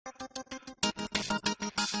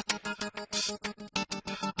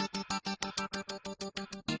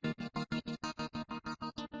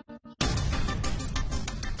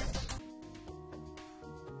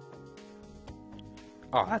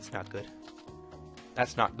Oh, that's not good.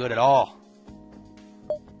 That's not good at all.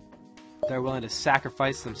 They're willing to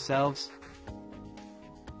sacrifice themselves.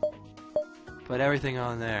 Put everything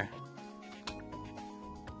on there.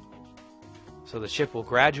 So the ship will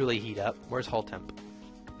gradually heat up. Where's hull temp?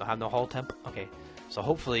 They'll have no hull temp? Okay. So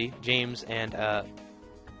hopefully James and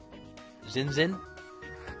Zinzin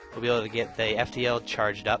will be able to get the FTL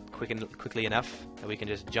charged up quickly enough that we can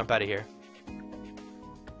just jump out of here.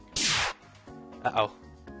 Uh-oh.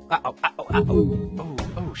 Uh-oh, uh-oh, uh-oh. Oh,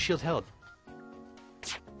 oh, shield held.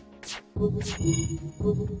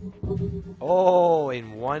 Oh,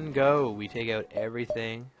 in one go, we take out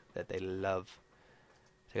everything that they love.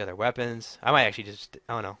 Take out their weapons. I might actually just...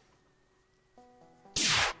 I don't know.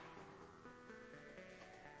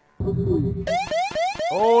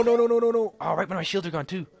 Oh, no, no, no, no, no. Oh, right when my shields are gone,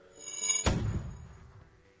 too.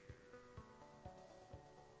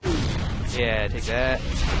 Yeah, take that.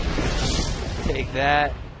 Take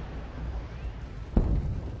that.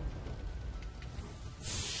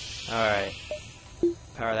 Alright.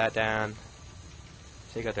 Power that down.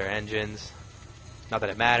 Take out their engines. Not that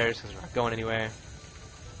it matters, because we're not going anywhere.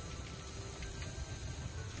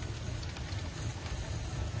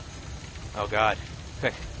 Oh god.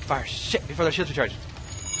 Quick. Fire. Shit! Before their shields are charged.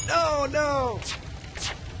 No, no!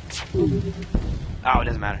 Oh, it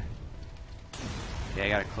doesn't matter. Yeah, I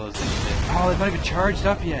gotta close this shit. Oh, it's not even charged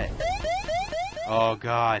up yet. Oh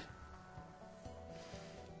god.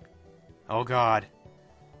 Oh god.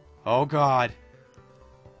 Oh god.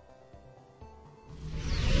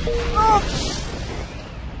 Oh!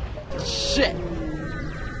 Shit!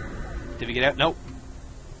 Did we get out? Nope.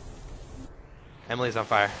 Emily's on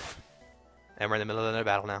fire. And we're in the middle of another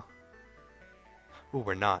battle now. Ooh,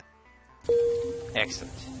 we're not.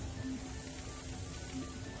 Excellent.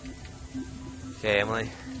 Okay, Emily.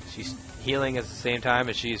 She's healing at the same time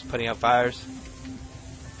as she's putting out fires.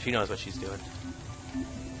 She knows what she's doing.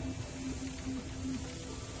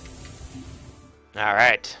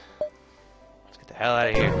 Alright. Let's get the hell out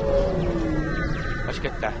of here. Let's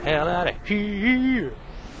get the hell out of here.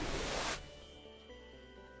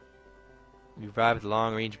 You arrived with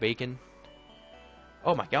long-range bacon.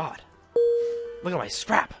 Oh my god. Look at my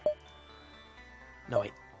scrap. No,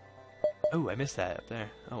 wait. Oh, I missed that up there.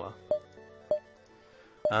 Oh well.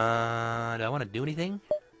 Do I want to do anything?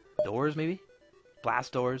 Doors, maybe?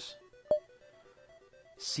 Blast doors.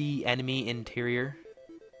 See enemy interior.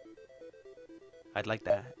 I'd like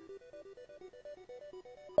that.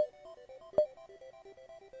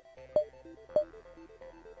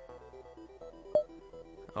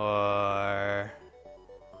 Or...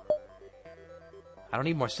 I don't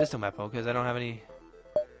need more system weapon because I don't have any...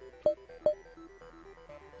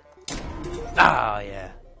 Ah,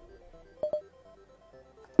 yeah.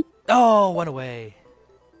 Oh, one away.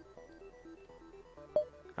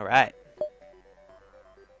 Alright.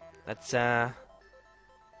 Let's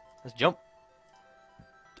jump.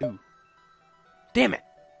 Ooh. Damn it!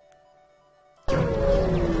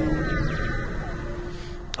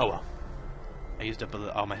 Oh well. I used up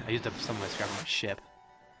some of my scrap on my ship.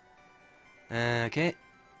 Okay.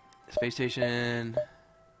 Space station.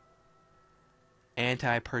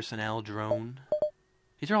 Anti-personnel drone.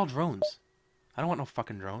 These are all drones. I don't want no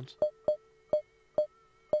fucking drones.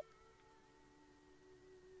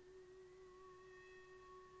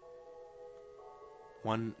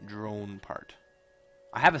 One drone part.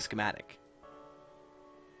 I have a schematic.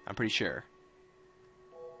 I'm pretty sure.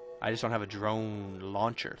 I just don't have a drone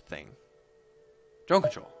launcher thing. Drone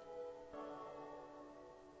control.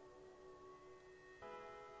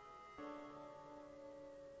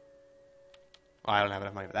 Oh, I don't have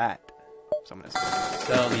enough money for that. So I'm gonna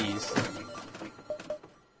sell these.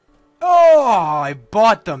 Oh, I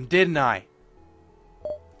bought them, didn't I?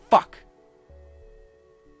 Fuck.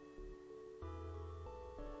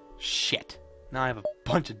 Shit. Now I have a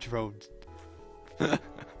bunch of drones.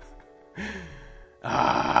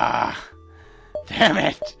 Ah. Damn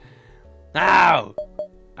it. Ow.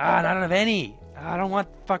 Ah, I don't have any. I don't want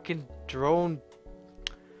fucking drone.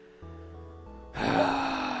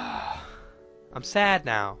 I'm sad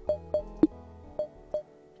now.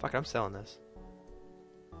 Fuck it, I'm selling this.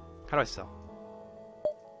 How do I sell?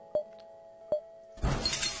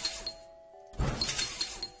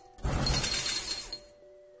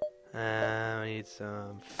 I need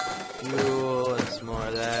some fuel and some more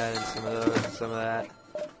of that and some of those and some of that.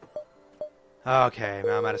 Okay,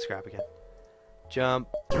 now I'm out of scrap again. Jump.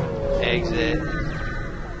 Exit.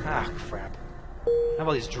 Ah, crap. I have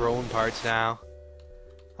all these drone parts now.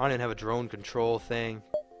 I don't even have a drone control thing.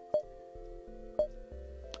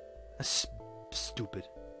 That's stupid.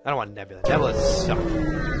 I don't want Nebula. Nebula sucks.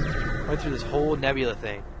 Went through this whole nebula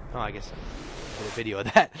thing. Oh, I guess I did a video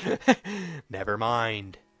of that. Never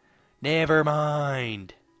mind. Never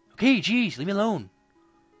mind. Okay, jeez, leave me alone.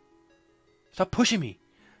 Stop pushing me.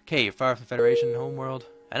 Okay, you're far from the Federation, homeworld.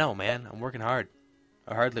 I know, man. I'm working hard.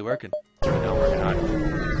 I'm hardly working. No, I'm working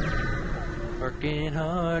hard. Working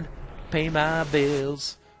hard. Pay my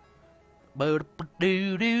bills. It's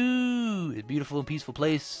a beautiful and peaceful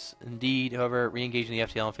place. Indeed, however, re-engaging the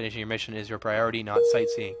FTL and finishing your mission is your priority, not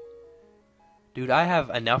sightseeing. Dude, I have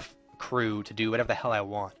enough crew to do whatever the hell I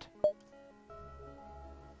want.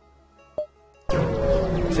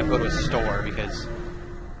 Except go to a store because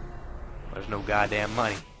there's no goddamn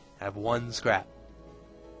money. I have one scrap.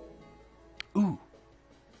 Ooh.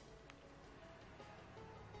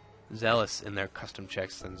 Zealous in their custom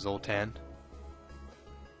checks than Zoltan.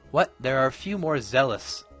 What? There are a few more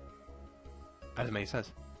zealous. That doesn't make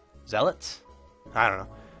sense. Zealots? I don't know.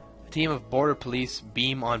 A team of border police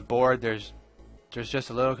beam on board. There's just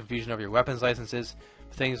a little confusion over your weapons licenses.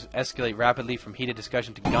 Things escalate rapidly from heated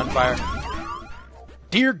discussion to gunfire.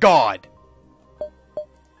 Dear God!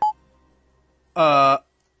 Okay,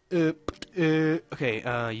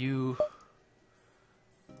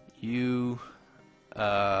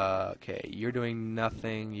 okay, you're doing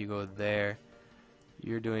nothing, you go there.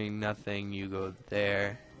 You're doing nothing, you go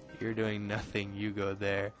there. You're doing nothing, you go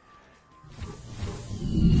there.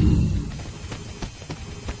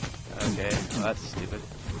 Okay, well that's stupid.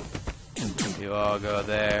 You all go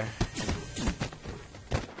there.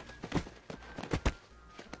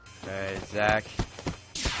 Alright, Zach.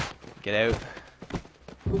 Get out.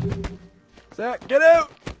 Zach, get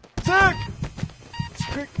out! Zach!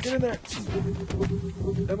 Quick, get in there.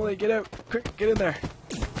 Emily, get out. Quick, get in there.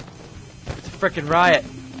 It's a frickin' riot.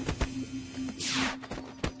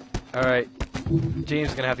 Alright. James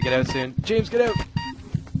is gonna have to get out soon. James, get out!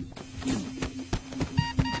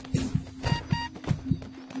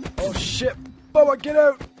 Oh shit! Bubba, get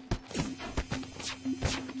out!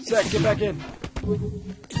 Zach, get back in.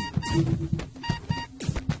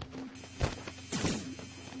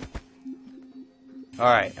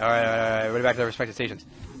 Alright. We're back to our respective stations.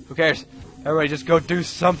 Who cares? Everybody just go do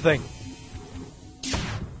something!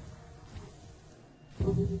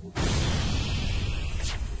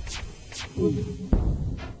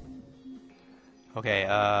 Okay,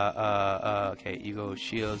 okay, you go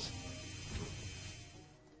shields.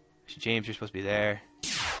 James, you're supposed to be there.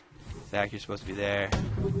 Zach, you're supposed to be there.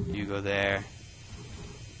 You go there.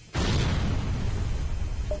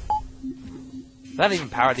 That even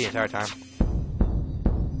powered the entire time.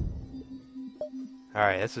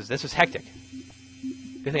 Alright, this was hectic.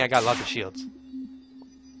 Good thing I got lots of shields.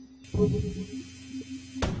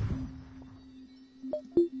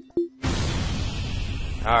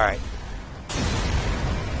 Alright.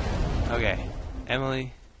 Okay.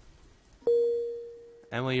 Emily,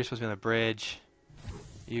 you're supposed to be on the bridge.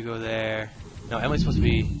 You go there. No, Emily's supposed to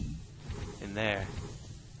be in there.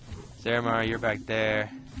 Zaramar, you're back there.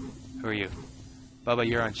 Who are you? Bubba,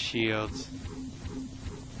 you're on shields.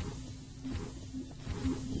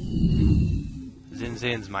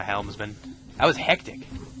 Zin's my helmsman. That was hectic.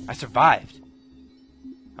 I survived.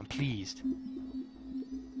 I'm pleased.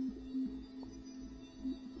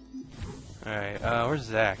 Alright, where's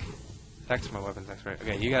Zach? Zach's my weapons expert.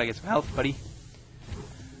 Okay, you gotta get some health, buddy.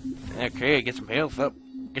 Okay, get some health up.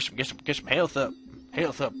 Get some health up.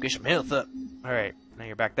 Health up, get some health up. Alright, now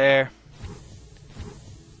you're back there.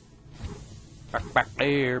 Back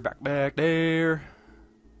there, back there.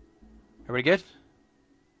 Everybody good?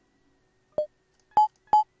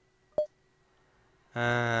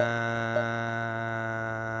 There.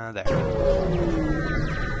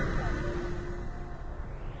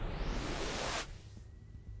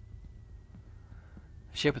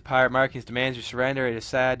 Ship with pirate markings demands your surrender. It is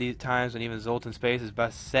sad these times when even Zoltan's space is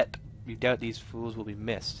best set. We doubt these fools will be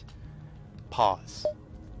missed. Pause.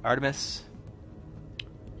 Artemis.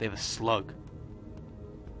 They have a slug.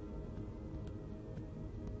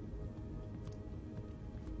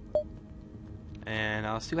 And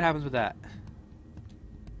I'll see what happens with that.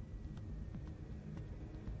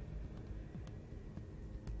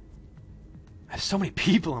 I have so many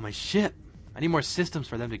people on my ship. I need more systems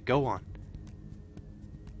for them to go on.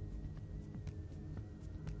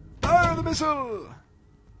 Fire the missile!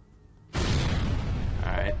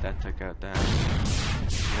 Alright, that took out that.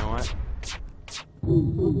 You know what?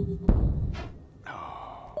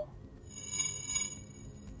 Oh.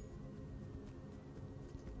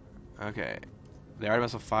 Okay. The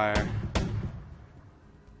Artemis will fire.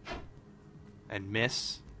 And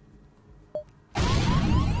miss.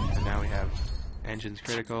 And now we have engines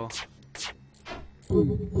critical.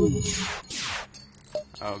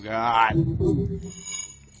 Oh god.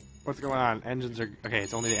 What's going on? Engines are... Okay,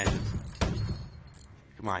 it's only the engines.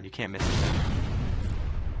 Come on, you can't miss it.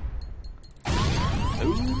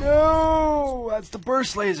 Oh no! That's the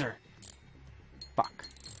burst laser! Fuck.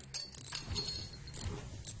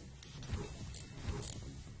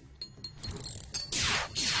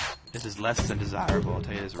 This is less than desirable, I'll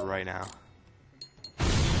tell you this right now.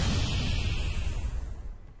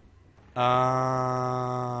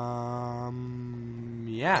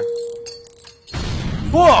 Yeah.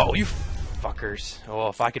 Whoa, you fuckers. Oh,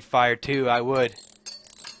 if I could fire too, I would.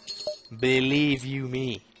 Believe you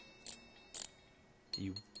me.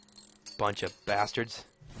 You bunch of bastards.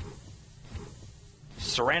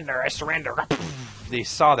 Surrender, I surrender. They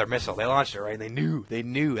saw their missile. They launched it, right? They knew. They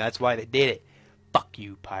knew. That's why they did it. Fuck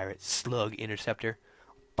you, pirate. Slug interceptor.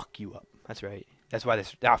 Fuck you up. That's right. That's why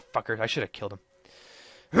this... Ah, fucker. I should have killed him.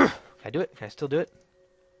 Can I do it? Can I still do it?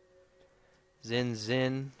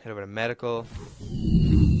 Zin. Head over to medical.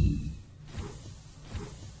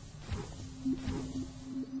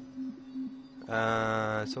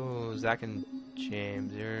 So Zach and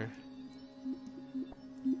James here.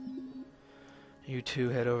 You two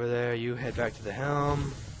head over there. You head back to the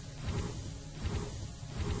helm.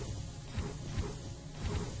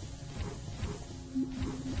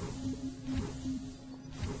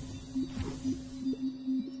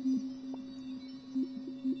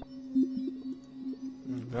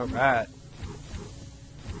 Alright.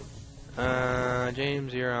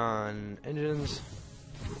 James, you're on engines.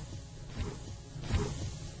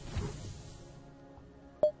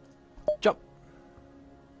 Jump!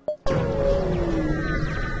 That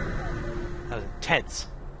was intense.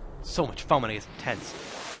 So much fun when it gets intense.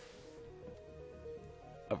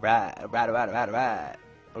 Alright. What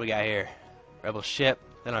do we got here? Rebel ship.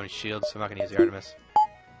 They don't have any shields, so I'm not going to use the Artemis.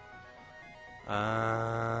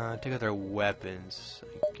 Take out their weapons,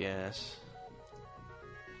 I guess.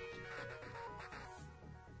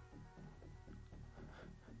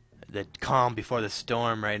 The calm before the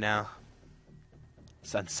storm right now.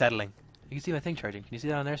 It's unsettling. You can see my thing charging. Can you see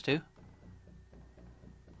that on theirs too?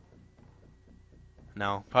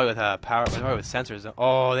 No, probably with power. Probably with sensors.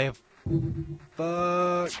 Oh, they have.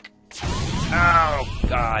 Fuck. Oh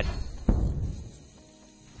God.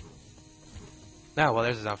 Oh, well,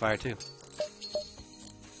 theirs is on fire too.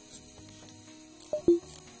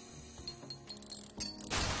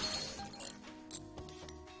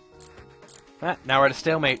 Ah, now we're at a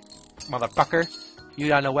stalemate, motherfucker. You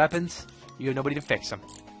got no weapons. You have nobody to fix them.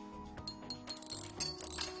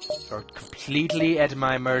 You're completely at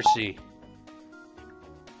my mercy.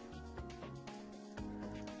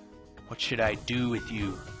 What should I do with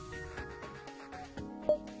you?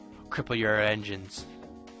 Cripple your engines.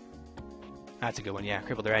 That's a good one, yeah.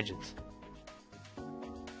 Cripple their engines.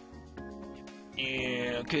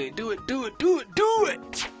 Yeah, okay. Do it.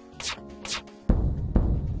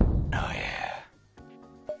 Oh, yeah.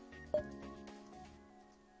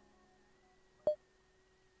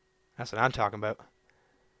 That's what I'm talking about.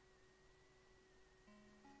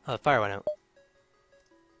 Oh, the fire went out.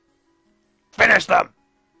 Finish them!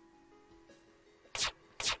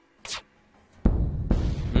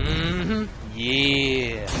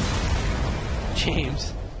 Yeah.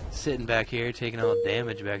 James sitting back here, taking all the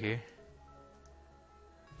damage back here.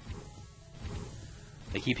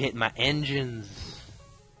 They keep hitting my engines.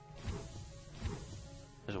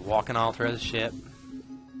 Just walking all through the ship.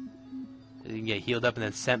 You can get healed up and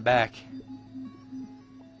then sent back.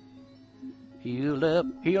 Healed up,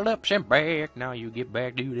 sent back. Now you get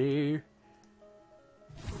back to there.